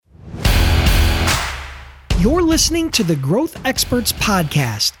You're listening to the Growth Experts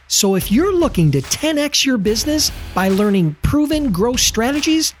Podcast. So if you're looking to 10x your business by learning proven growth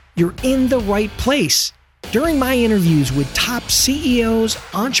strategies, you're in the right place. During my interviews with top CEOs,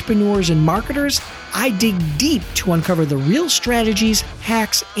 entrepreneurs, and marketers, I dig deep to uncover the real strategies,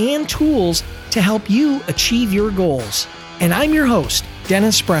 hacks, and tools to help you achieve your goals. And I'm your host,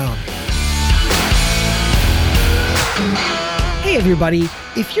 Dennis Brown. Hey everybody,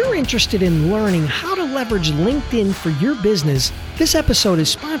 if you're interested in learning how to leverage LinkedIn for your business, this episode is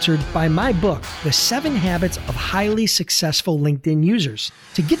sponsored by my book, The 7 Habits of Highly Successful LinkedIn Users.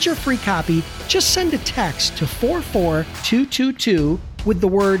 To get your free copy, just send a text to 44222 with the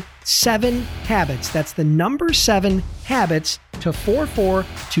word 7 habits. That's the number 7 habits to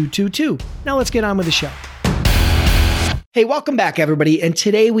 44222. Now let's get on with the show. Hey, welcome back, everybody. And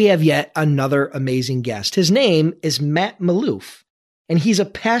today we have yet another amazing guest. His name is Matt Maloof, and he's a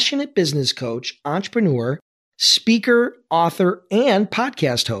passionate business coach, entrepreneur, speaker, author, and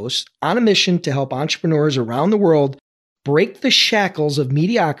podcast host on a mission to help entrepreneurs around the world break the shackles of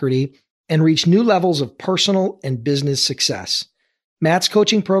mediocrity and reach new levels of personal and business success. Matt's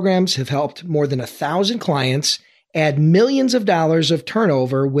coaching programs have helped more than 1,000 clients add millions of dollars of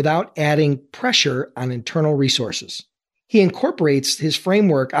turnover without adding pressure on internal resources. He incorporates his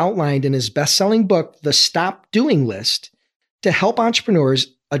framework outlined in his best-selling book, The Stop Doing List, to help entrepreneurs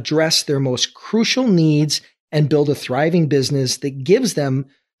address their most crucial needs and build a thriving business that gives them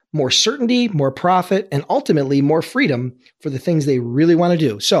more certainty, more profit, and ultimately more freedom for the things they really want to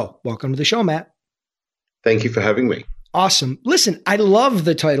do. So, welcome to the show, Matt. Thank you for having me. Awesome. Listen, I love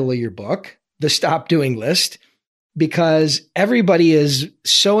the title of your book, The Stop Doing List, because everybody is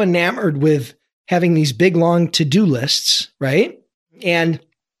so enamored with having these big, long to-do lists, right? And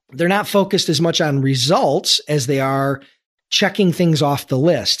they're not focused as much on results as they are checking things off the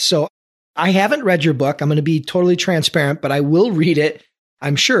list. So I haven't read your book. I'm going to be totally transparent, but I will read it,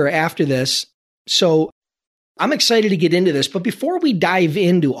 I'm sure, after this. So I'm excited to get into this. But before we dive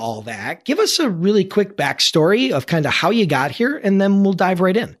into all that, give us a really quick backstory of kind of how you got here, and then we'll dive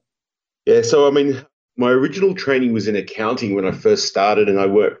right in. Yeah, so my original training was in accounting when I first started, and I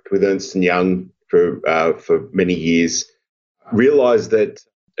worked with Ernst & Young for many years. Realized that,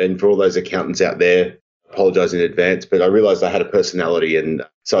 and for all those accountants out there, apologize in advance, but I realized I had a personality, and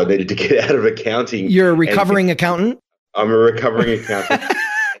so I needed to get out of accounting. You're a recovering accountant? I'm a recovering accountant.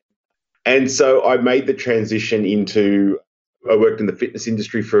 And so I made the transition I worked in the fitness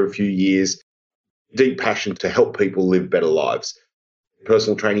industry for a few years, deep passion to help people live better lives.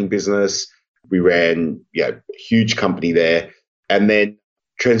 Personal training business, we ran a huge company there, and then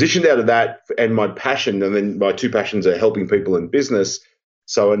transitioned out of that, and my passion, and then my two passions are helping people in business.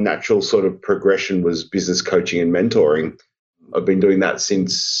 So a natural sort of progression was business coaching and mentoring. I've been doing that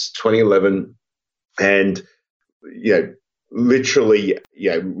since 2011. And, literally,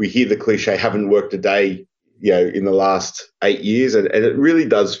 we hear the cliche, haven't worked a day, in the last 8 years. And it really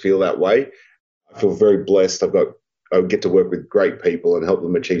does feel that way. I feel very blessed. I get to work with great people and help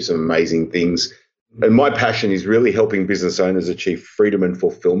them achieve some amazing things. And my passion is really helping business owners achieve freedom and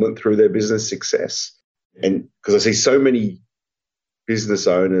fulfillment through their business success. And because I see so many business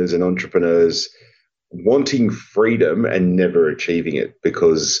owners and entrepreneurs wanting freedom and never achieving it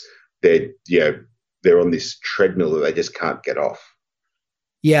because they're on this treadmill that they just can't get off.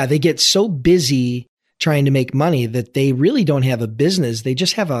 Yeah, they get so busy trying to make money that they really don't have a business. They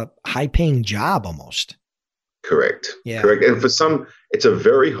just have a high-paying job almost. Correct. Yeah. Correct. And for some, it's a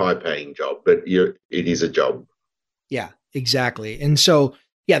very high-paying job, but it is a job. Yeah, exactly. And so,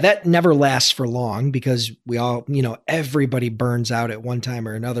 that never lasts for long because we all, everybody burns out at one time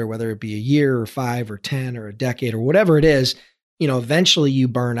or another, whether it be a year or 5 or 10 or a decade or whatever it is, eventually you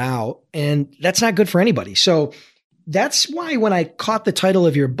burn out, and that's not good for anybody. So that's why when I caught the title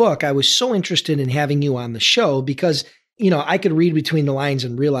of your book, I was so interested in having you on the show because I could read between the lines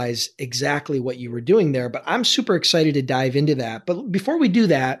and realize exactly what you were doing there, but I'm super excited to dive into that. But before we do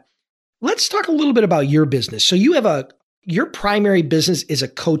that, let's talk a little bit about your business. So you have your primary business is a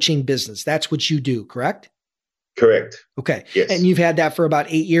coaching business. That's what you do, correct? Correct. Okay. Yes. And you've had that for about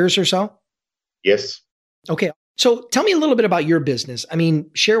 8 years or so? Yes. Okay. So tell me a little bit about your business.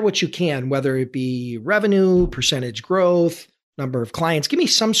 Share what you can, whether it be revenue, percentage growth, number of clients. Give me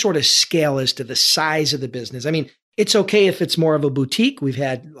some sort of scale as to the size of the business. It's okay if it's more of a boutique. We've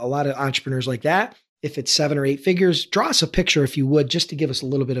had a lot of entrepreneurs like that. If it's 7 or 8 figures, draw us a picture if you would, just to give us a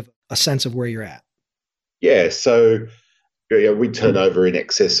little bit of a sense of where you're at. Yeah. So we turn over in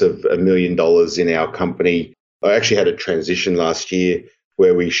excess of $1 million in our company. I actually had a transition last year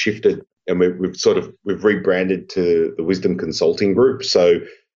where we shifted and we've rebranded to the Wisdom Consulting Group. So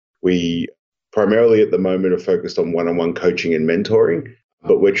we primarily at the moment are focused on one-on-one coaching and mentoring,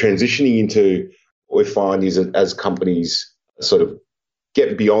 but we're transitioning into what we find is that as companies sort of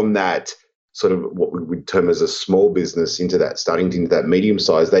get beyond that, sort of what we would term as a small business into that, starting into that medium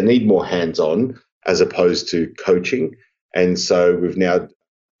size, they need more hands-on as opposed to coaching. And so we've now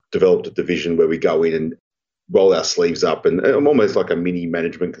developed a division where we go in and roll our sleeves up, and I'm almost like a mini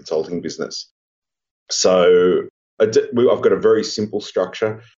management consulting business. So I've got a very simple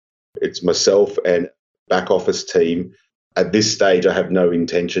structure. It's myself and back office team. At this stage, I have no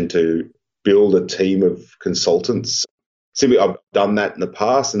intention to build a team of consultants. Simply, I've done that in the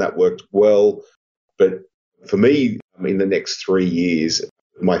past and that worked well. But for me, in the next 3 years,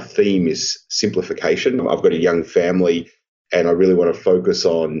 my theme is simplification. I've got a young family and I really want to focus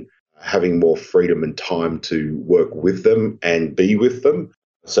on having more freedom and time to work with them and be with them.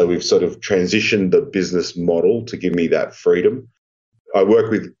 So we've sort of transitioned the business model to give me that freedom. I work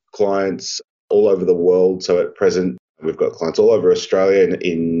with clients all over the world. So at present, we've got clients all over Australia and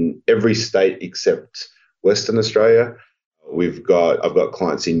in every state except Western Australia. I've got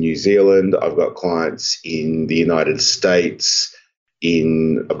clients in New Zealand. I've got clients in the United States.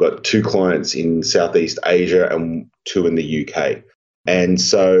 I've got 2 clients in Southeast Asia and 2 in the UK. And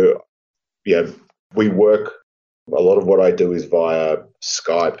so, we work. A lot of what I do is via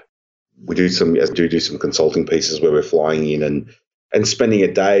Skype. We do some consulting pieces where we're flying in and spending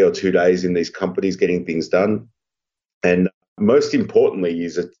a day or 2 days in these companies getting things done. And most importantly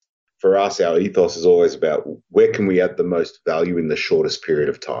is that for us, our ethos is always about where can we add the most value in the shortest period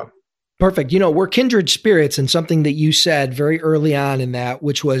of time. Perfect. We're kindred spirits, and something that you said very early on in that,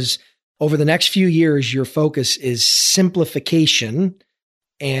 which was over the next few years, your focus is simplification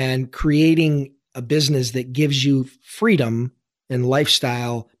and creating a business that gives you freedom and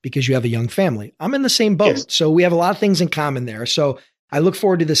lifestyle because you have a young family. I'm in the same boat. Yes. So we have a lot of things in common there. So I look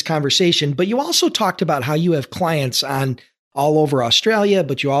forward to this conversation. But you also talked about how you have clients on all over Australia,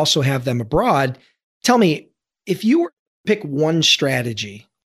 but you also have them abroad. Tell me, if you were to pick one strategy,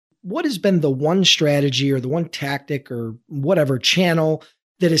 what has been the one strategy or the one tactic or whatever channel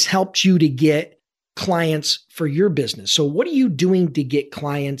that has helped you to get clients for your business? So what are you doing to get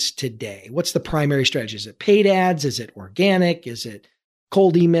clients today? What's the primary strategy? Is it paid ads? Is it organic? Is it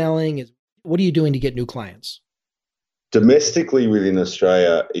cold emailing? What are you doing to get new clients? Domestically within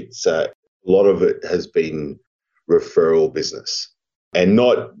Australia, it's a lot of it has been referral business and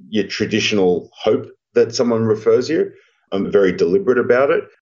not your traditional hope that someone refers you. I'm very deliberate about it.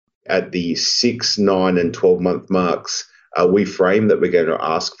 At the 6, 9, and 12-month marks, we frame that we're going to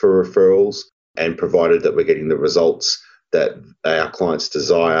ask for referrals, and provided that we're getting the results that our clients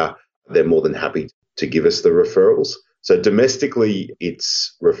desire, they're more than happy to give us the referrals. So domestically,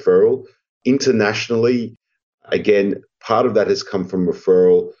 it's referral. Internationally, again, part of that has come from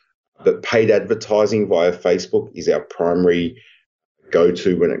referral, but paid advertising via Facebook is our primary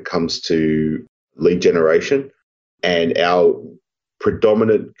go-to when it comes to lead generation. And our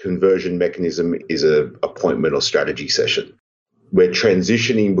predominant conversion mechanism is an appointment or strategy session. We're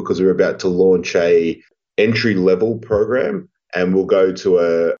transitioning because we're about to launch a entry-level program, and we'll go to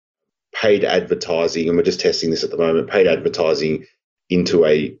a paid advertising, and we're just testing this at the moment, paid advertising into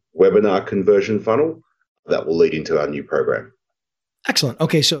a webinar conversion funnel that will lead into our new program. Excellent.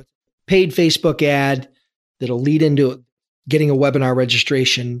 Okay, so paid Facebook ad that'll lead into getting a webinar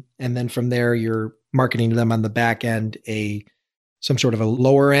registration, and then from there you're marketing to them on the back end some sort of a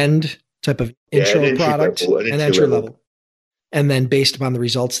lower end type of intro product, an entry level. And then based upon the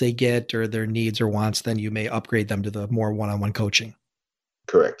results they get or their needs or wants, then you may upgrade them to the more one-on-one coaching.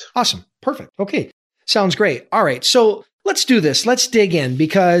 Correct. Awesome. Perfect. Okay. Sounds great. All right. So let's do this. Let's dig in,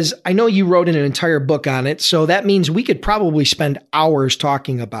 because I know you wrote an entire book on it. So that means we could probably spend hours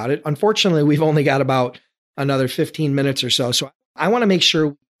talking about it. Unfortunately, we've only got about another 15 minutes or so. So I want to make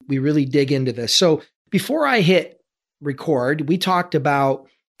sure we really dig into this. So before I hit record, we talked about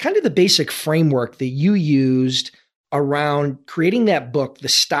kind of the basic framework that you used around creating that book, The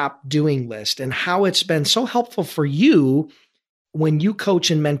Stop Doing List, and how it's been so helpful for you when you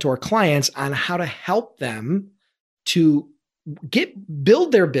coach and mentor clients on how to help them to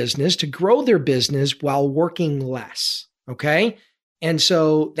build their business, to grow their business while working less. Okay. And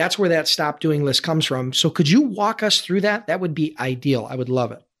so that's where that Stop Doing List comes from. So could you walk us through that? That would be ideal. I would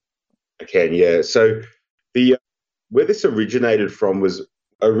love it. I can, yeah. So where this originated from was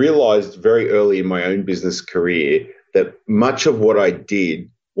I realized very early in my own business career that much of what I did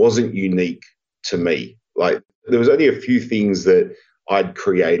wasn't unique to me. Like there was only a few things that I'd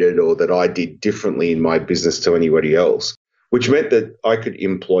created or that I did differently in my business to anybody else, which meant that I could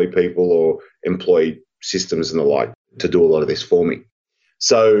employ people or employ systems and the like to do a lot of this for me.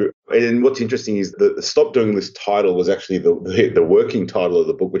 So, and what's interesting is that the Stop Doing This title was actually the working title of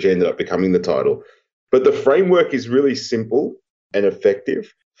the book, which ended up becoming the title. But the framework is really simple and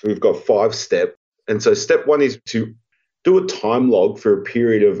effective. So we've got 5 steps. And so step 1 is to do a time log for a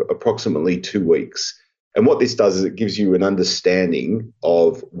period of approximately 2 weeks. And what this does is it gives you an understanding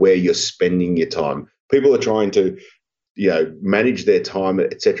of where you're spending your time. People are trying to, manage their time,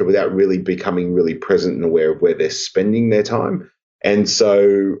 et cetera, without really becoming really present and aware of where they're spending their time. And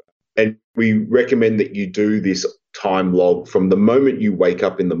we recommend that you do this time log from the moment you wake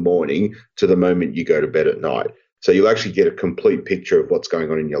up in the morning to the moment you go to bed at night. So you'll actually get a complete picture of what's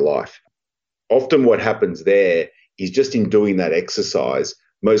going on in your life. Often what happens there is just in doing that exercise,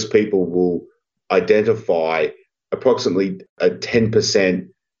 most people will identify approximately a 10%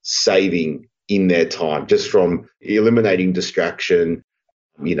 saving in their time just from eliminating distraction,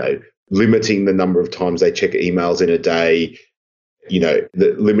 limiting the number of times they check emails in a day,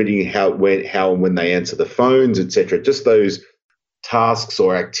 limiting how and when they answer the phones, etc. Just those tasks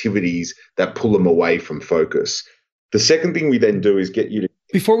or activities that pull them away from focus. The second thing we then do is get you to...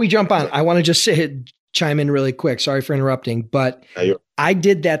 Before we jump on, I want to just chime in really quick. Sorry for interrupting, but I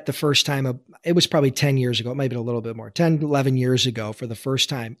did that the first time. It was probably 10 years ago, maybe a little bit more, 10, 11 years ago for the first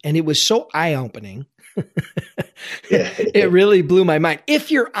time. And it was so eye-opening. It really blew my mind.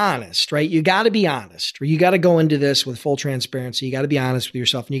 If you're honest, right? You got to be honest. Or you got to go into this with full transparency. You got to be honest with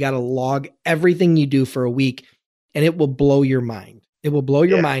yourself, and you got to log everything you do for a week, and it will blow your mind. It will blow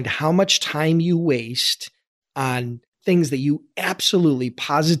your mind how much time you waste on things that you absolutely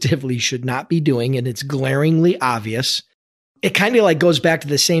positively should not be doing. And it's glaringly obvious. It kind of like goes back to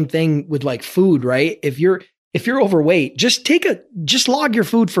the same thing with like food, right? If you're overweight, just log your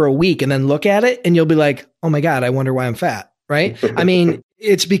food for a week and then look at it and you'll be like, oh my God, I wonder why I'm fat, right? I mean,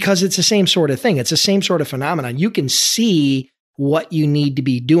 it's because it's the same sort of thing. It's the same sort of phenomenon. You can see what you need to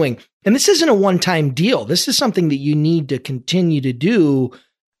be doing. And this isn't a one-time deal. This is something that you need to continue to do,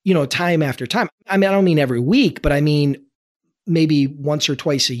 time after time. I mean, I don't mean every week, but I mean, maybe once or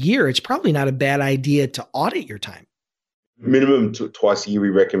twice a year. It's probably not a bad idea to audit your time. Minimum twice a year we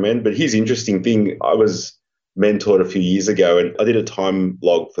recommend. But here's the interesting thing. I was mentored a few years ago and I did a time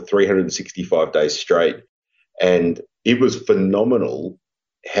log for 365 days straight. And it was phenomenal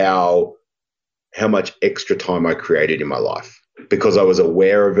how much extra time I created in my life because I was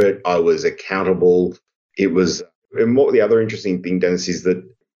aware of it. I was accountable. And what the other interesting thing, Dennis, is that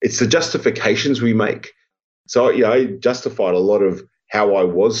it's the justifications we make. So, I justified a lot of how I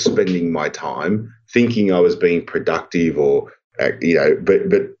was spending my time thinking I was being productive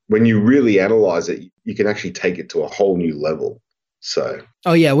but when you really analyze it, you can actually take it to a whole new level. So.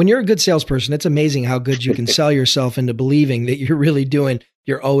 Oh yeah. When you're a good salesperson, it's amazing how good you can sell yourself into believing that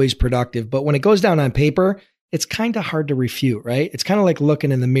you're always productive. But when it goes down on paper, it's kind of hard to refute, right? It's kind of like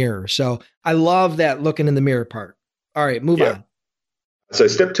looking in the mirror. So I love that looking in the mirror part. All right, move on. So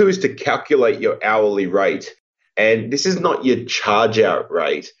step 2 is to calculate your hourly rate. And this is not your charge out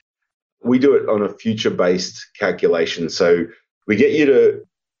rate. We do it on a future-based calculation. So we get you to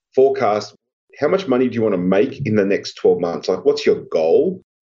forecast how much money do you want to make in the next 12 months? Like what's your goal?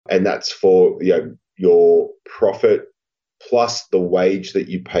 And that's for your profit plus the wage that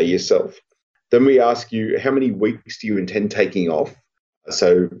you pay yourself. Then we ask you how many weeks do you intend taking off?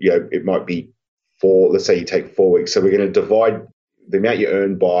 So it might be 4, let's say you take 4 weeks. So we're going to divide the amount you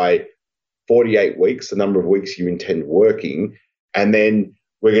earn by 48 weeks, the number of weeks you intend working, and then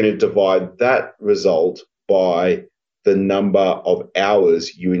we're going to divide that result by the number of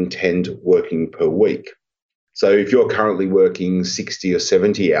hours you intend working per week. So if you're currently working 60 or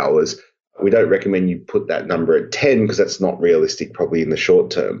 70 hours, we don't recommend you put that number at 10 because that's not realistic probably in the short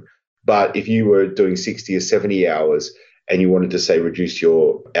term. But if you were doing 60 or 70 hours and you wanted to say reduce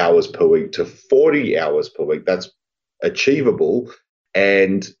your hours per week to 40 hours per week, that's achievable.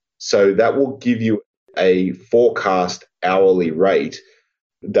 And so that will give you a forecast hourly rate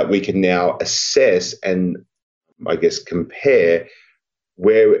that we can now assess and I guess compare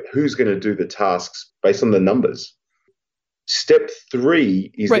who's going to do the tasks based on the numbers. Step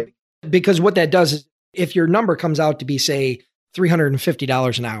 3 is right. Because what that does is if your number comes out to be, say,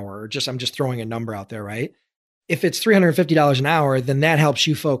 $350 an hour, or I'm just throwing a number out there, right? If it's $350 an hour, then that helps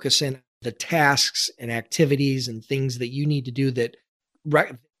you focus in the tasks and activities and things that you need to do that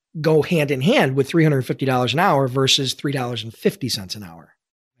go hand in hand with $350 an hour versus $3.50 an hour.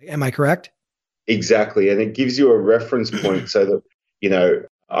 Am I correct? Exactly. And it gives you a reference point so that,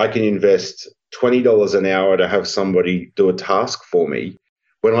 I can invest $20 an hour to have somebody do a task for me.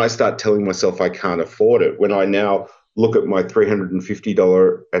 When I start telling myself I can't afford it, when I now look at my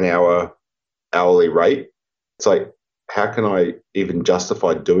 $350 an hour hourly rate, it's like, how can I even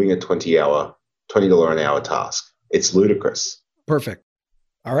justify doing a $20 an hour task? It's ludicrous. Perfect.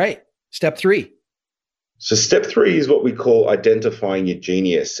 All right. Step 3. So step 3 is what we call identifying your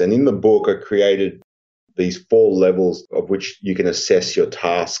genius. And in the book, I created these 4 levels of which you can assess your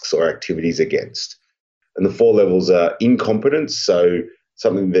tasks or activities against. And the 4 levels are incompetence, so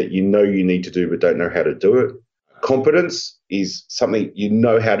something that you know you need to do but don't know how to do it. Competence is something you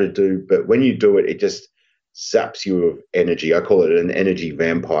know how to do, but when you do it, it just saps you of energy. I call it an energy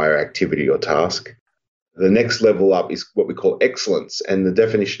vampire activity or task. The next level up is what we call excellence. And the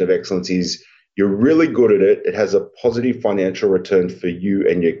definition of excellence is you're really good at it. It has a positive financial return for you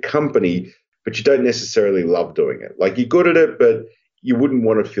and your company, but you don't necessarily love doing it. Like, you're good at it, but you wouldn't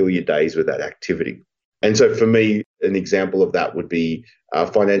want to fill your days with that activity. And so for me, an example of that would be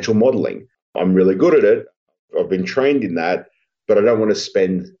financial modeling. I'm really good at it. I've been trained in that, but I don't want to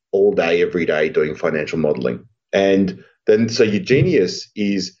spend all day, every day doing financial modeling. And then, so your genius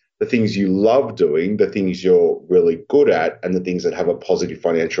is the things you love doing, the things you're really good at, and the things that have a positive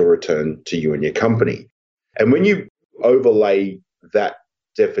financial return to you and your company. And when you overlay that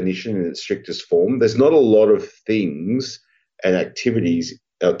definition in its strictest form, there's not a lot of things and activities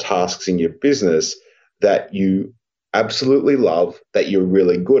or tasks in your business that you absolutely love, that you're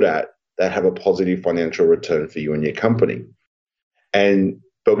really good at, that have a positive financial return for you and your company.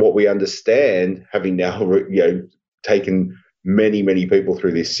 But what we understand, having now taken many, many people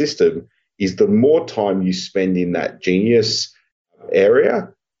through this system, is the more time you spend in that genius area,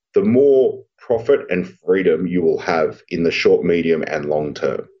 the more profit and freedom you will have in the short, medium, and long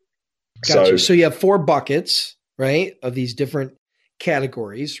term. Gotcha. So you have 4 buckets, right, of these different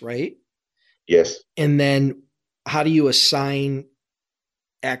categories, right? Yes. And then how do you assign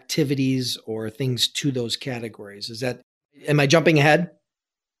activities or things to those categories? Am I jumping ahead?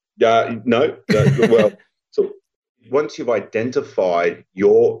 No. Well, so once you've identified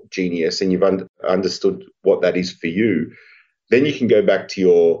your genius and you've understood what that is for you, then you can go back to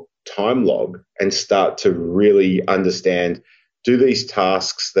your time log and start to really understand, do these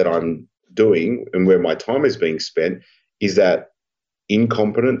tasks that I'm doing and where my time is being spent, is that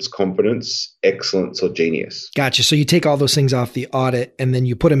incompetence, competence, excellence, or genius? Gotcha. So you take all those things off the audit and then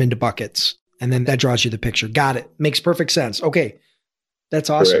you put them into buckets, and then that draws you the picture. Got it. Makes perfect sense. Okay. That's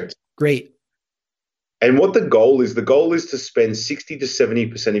awesome. Correct. Great. And what the goal is to spend 60 to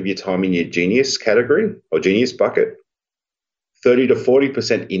 70% of your time in your genius category or genius bucket, 30 to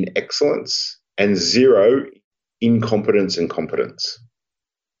 40% in excellence, and 0 incompetence and competence.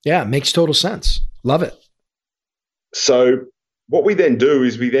 Yeah, makes total sense. Love it. So what we then do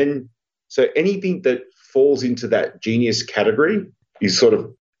is so anything that falls into that genius category is sort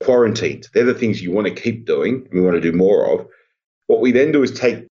of quarantined. They're the things you want to keep doing and we want to do more of. What we then do is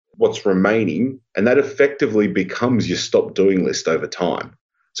take what's remaining, and that effectively becomes your stop doing list over time.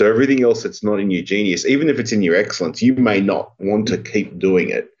 So everything else that's not in your genius, even if it's in your excellence, you may not want to keep doing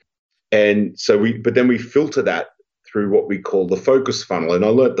it. And so but then we filter that through what we call the focus funnel. And I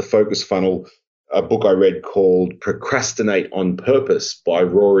learned the focus funnel, a book I read called Procrastinate on Purpose by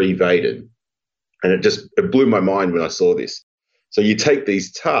Rory Vaden. And it blew my mind when I saw this. So you take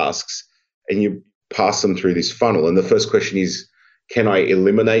these tasks and you pass them through this funnel. And the first question is, can I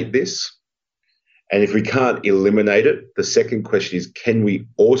eliminate this? And if we can't eliminate it, the second question is, can we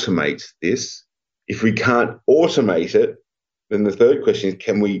automate this? If we can't automate it, then the third question is,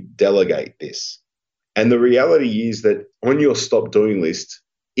 can we delegate this? And the reality is that on your stop doing list,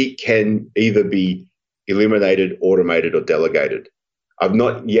 it can either be eliminated, automated, or delegated. I've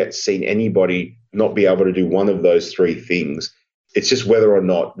not yet seen anybody not be able to do one of those 3 things. It's just whether or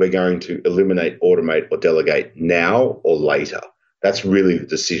not we're going to eliminate, automate, or delegate now or later. That's really the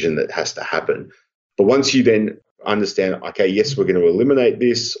decision that has to happen. But once you then understand, okay, yes, we're going to eliminate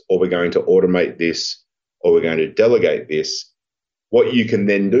this, or we're going to automate this, or we're going to delegate this, what you can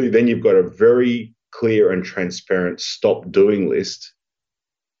then do, then you've got a very clear and transparent stop doing list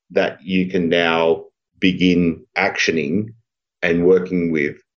that you can now begin actioning and working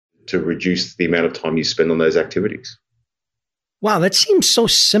with to reduce the amount of time you spend on those activities. Wow, that seems so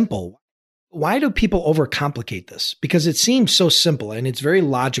simple. Why do people overcomplicate this? Because it seems so simple and it's very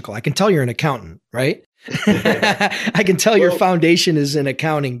logical. I can tell you're an accountant, right? I can tell your foundation is in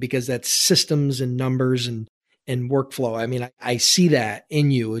accounting because that's systems and numbers and workflow. I mean, I see that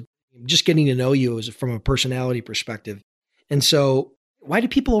in you. Just getting to know you from a personality perspective. And so why do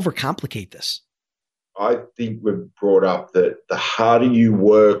people overcomplicate this? I think we've brought up that the harder you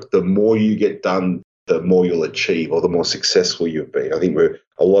work, the more you get done, the more you'll achieve or the more successful you've been. I think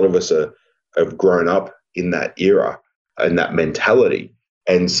a lot of us have grown up in that era and that mentality.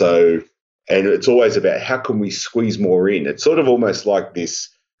 And so And it's always about how can we squeeze more in. It's sort of almost like this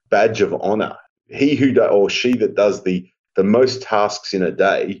badge of honor. He who or she that does the most tasks in a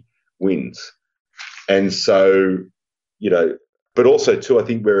day wins. And so, but also too, I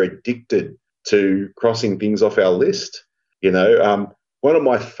think we're addicted to crossing things off our list. One of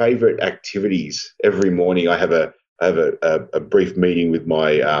my favorite activities every morning, I have a brief meeting with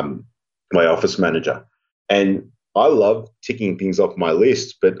my office manager, and I love ticking things off my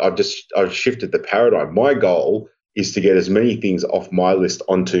list, but I've shifted the paradigm. My goal is to get as many things off my list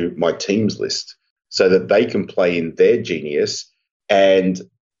onto my team's list so that they can play in their genius. And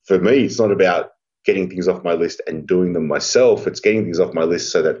for me, it's not about getting things off my list and doing them myself. It's getting things off my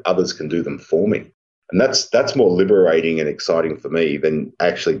list so that others can do them for me. And that's more liberating and exciting for me than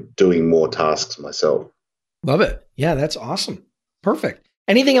actually doing more tasks myself. Love it. Yeah, that's awesome. Perfect.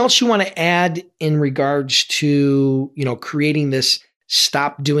 Anything else you want to add in regards to, creating this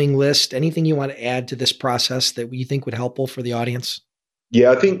stop doing list? Anything you want to add to this process that you think would be helpful for the audience?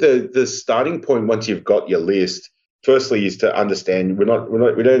 Yeah, I think the starting point once you've got your list, firstly, is to understand we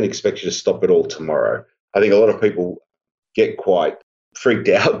don't expect you to stop it all tomorrow. I think a lot of people get quite freaked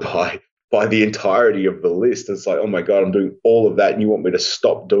out by the entirety of the list. It's like, oh my God, I'm doing all of that and you want me to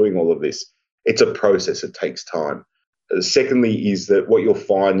stop doing all of this. It's a process. It takes time. Secondly, is that what you'll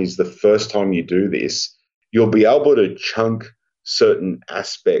find is the first time you do this, you'll be able to chunk certain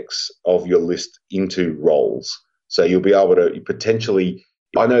aspects of your list into roles. So you'll be able to potentially,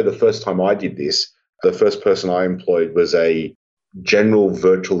 I know the first time I did this, the first person I employed was a general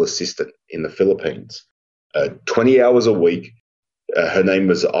virtual assistant in the Philippines, 20 hours a week. Her name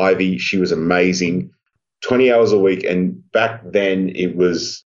was Ivy. She was amazing. 20 hours a week. And back then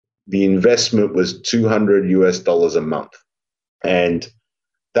the investment was $200 a month. And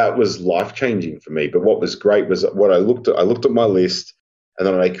that was life-changing for me. But what was great was what I looked at my list, and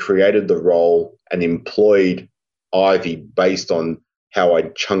then I created the role and employed Ivy based on how I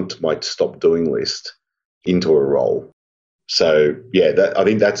chunked my stop doing list into a role. So yeah, I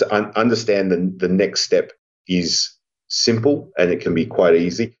think that's understand the next step is simple and it can be quite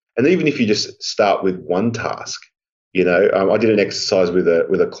easy. And even if you just start with one task, I did an exercise with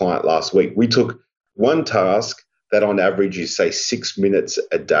a client last week. We took one task that on average is say 6 minutes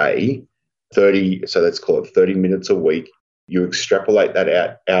a day, 30. So let's call it 30 minutes a week. You extrapolate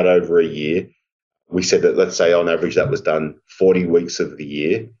that out over a year. We said that, let's say on average that was done 40 weeks of the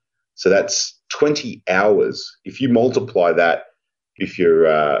year. So that's 20 hours. If you multiply that, if your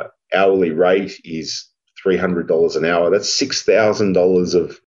hourly rate is $300 an hour, that's $6,000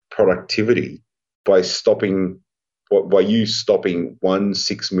 of productivity by you stopping one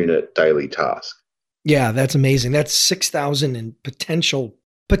 6-minute daily task. Yeah, that's amazing. That's 6,000 in potential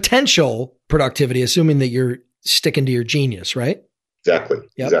productivity, assuming that you're sticking to your genius, right? Exactly.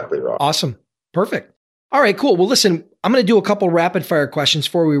 Yep. Exactly right. Awesome. Perfect. All right, cool. Well, listen, I'm going to do a couple rapid fire questions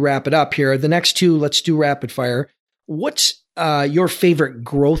before we wrap it up here. The next two, let's do rapid fire. What's your favorite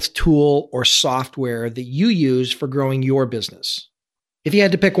growth tool or software that you use for growing your business? If you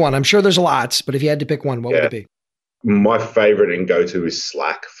had to pick one, I'm sure there's lots, but if you had to pick one, what would it be? My favorite and go-to is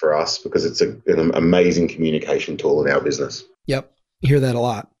Slack for us because it's an amazing communication tool in our business. Yep. You hear that a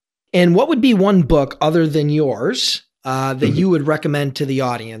lot. And what would be one book other than yours that you would recommend to the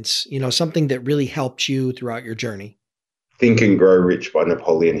audience? Something that really helped you throughout your journey. Think and Grow Rich by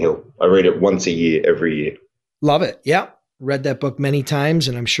Napoleon Hill. I read it once a year, every year. Love it. Yeah. Read that book many times.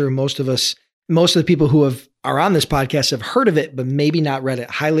 And I'm sure most of the people who are on this podcast have heard of it, but maybe not read it.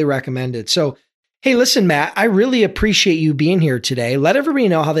 Highly recommended. So, hey, listen, Matt, I really appreciate you being here today. Let everybody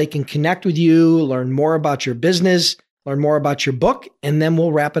know how they can connect with you, learn more about your business, learn more about your book, and then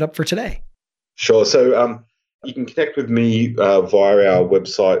we'll wrap it up for today. Sure. So you can connect with me via our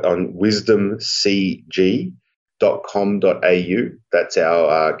website on wisdomcg.com.au. That's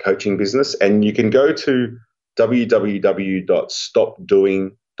our coaching business. And you can go to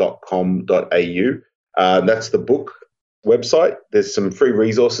www.stopdoing.com.au. That's the book website. There's some free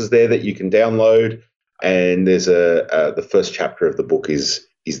resources there that you can download, and there's the first chapter of the book is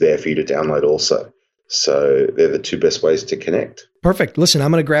there for you to download also. So they're the two best ways to connect. Perfect. Listen,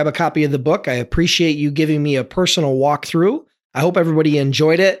 I'm going to grab a copy of the book. I appreciate you giving me a personal walkthrough. I hope everybody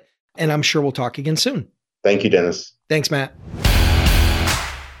enjoyed it, and I'm sure we'll talk again soon. Thank you, Dennis. Thanks, Matt.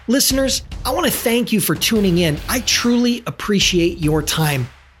 Listeners, I want to thank you for tuning in. I truly appreciate your time.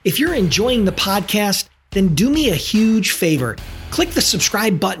 If you're enjoying the podcast, then do me a huge favor. Click the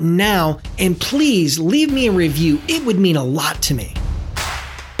subscribe button now, and please leave me a review. It would mean a lot to me.